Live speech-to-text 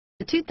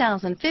The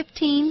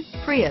 2015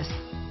 Prius.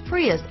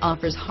 Prius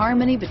offers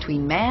harmony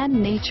between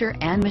man, nature,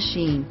 and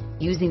machine.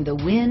 Using the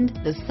wind,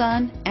 the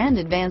sun, and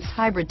advanced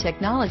hybrid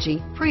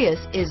technology, Prius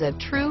is a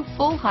true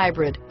full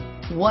hybrid.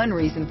 One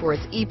reason for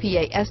its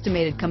EPA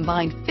estimated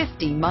combined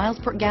 50 miles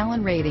per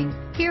gallon rating.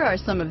 Here are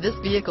some of this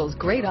vehicle's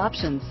great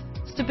options: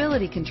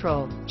 stability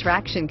control,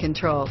 traction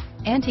control,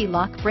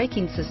 anti-lock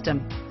braking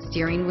system,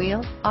 steering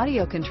wheel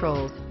audio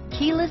controls,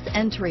 keyless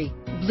entry,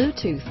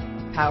 Bluetooth,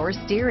 power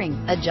steering,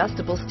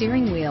 adjustable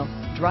steering wheel,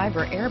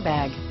 driver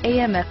airbag,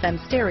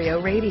 AM/FM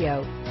stereo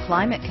radio,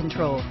 climate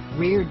control,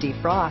 rear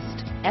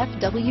defrost,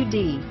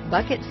 FWD,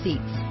 bucket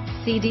seats,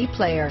 CD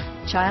player,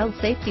 child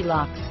safety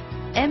locks,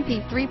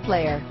 MP3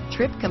 player,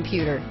 trip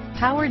computer,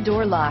 power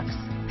door locks,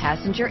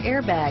 passenger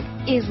airbag.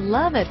 Is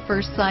love at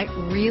first sight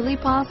really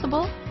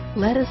possible?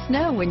 Let us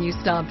know when you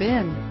stop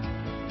in.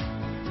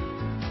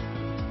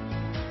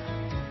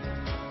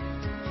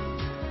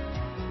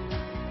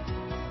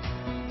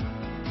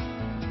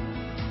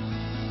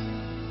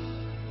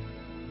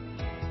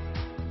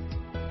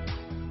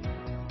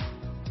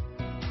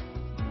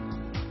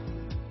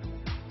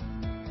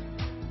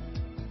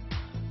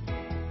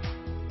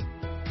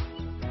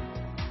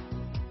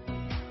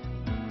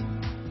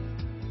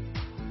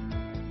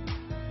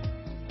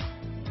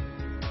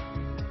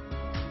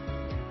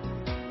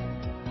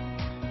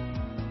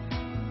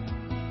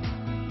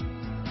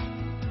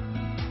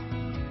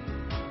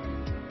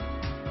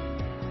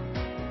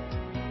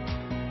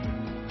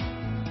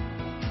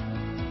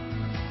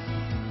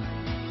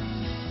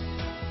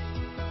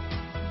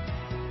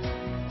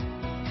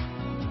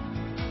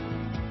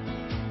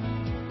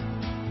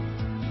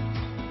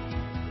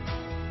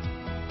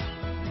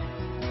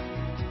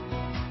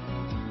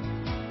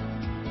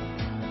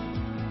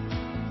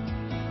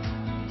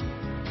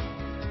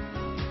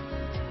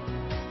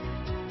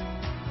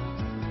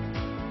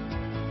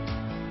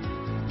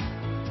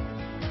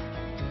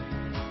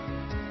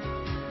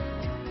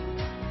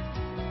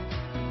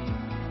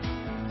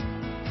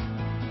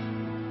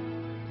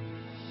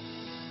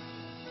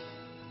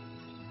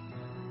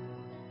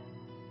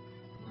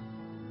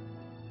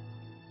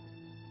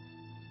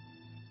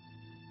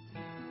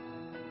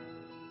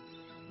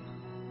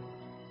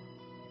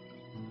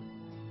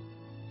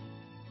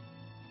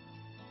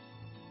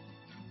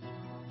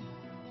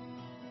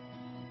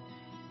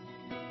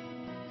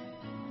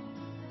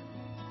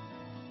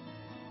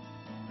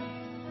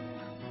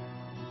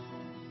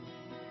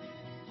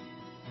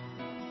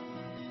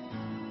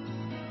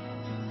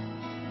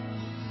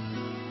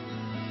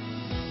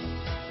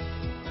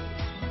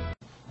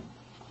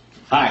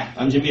 Hi,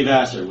 I'm Jimmy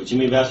Vasser with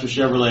Jimmy Vasser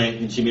Chevrolet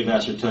and Jimmy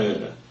Vasser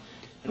Toyota,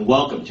 and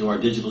welcome to our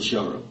digital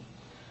showroom.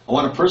 I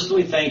want to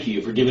personally thank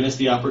you for giving us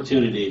the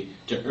opportunity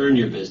to earn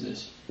your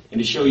business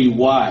and to show you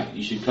why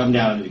you should come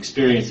down and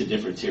experience the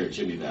difference here at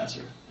Jimmy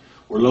Vasser.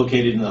 We're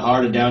located in the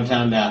heart of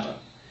downtown Napa.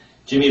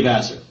 Jimmy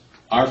Vasser,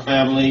 our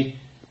family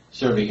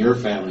serving your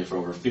family for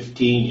over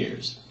 15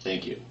 years.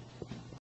 Thank you.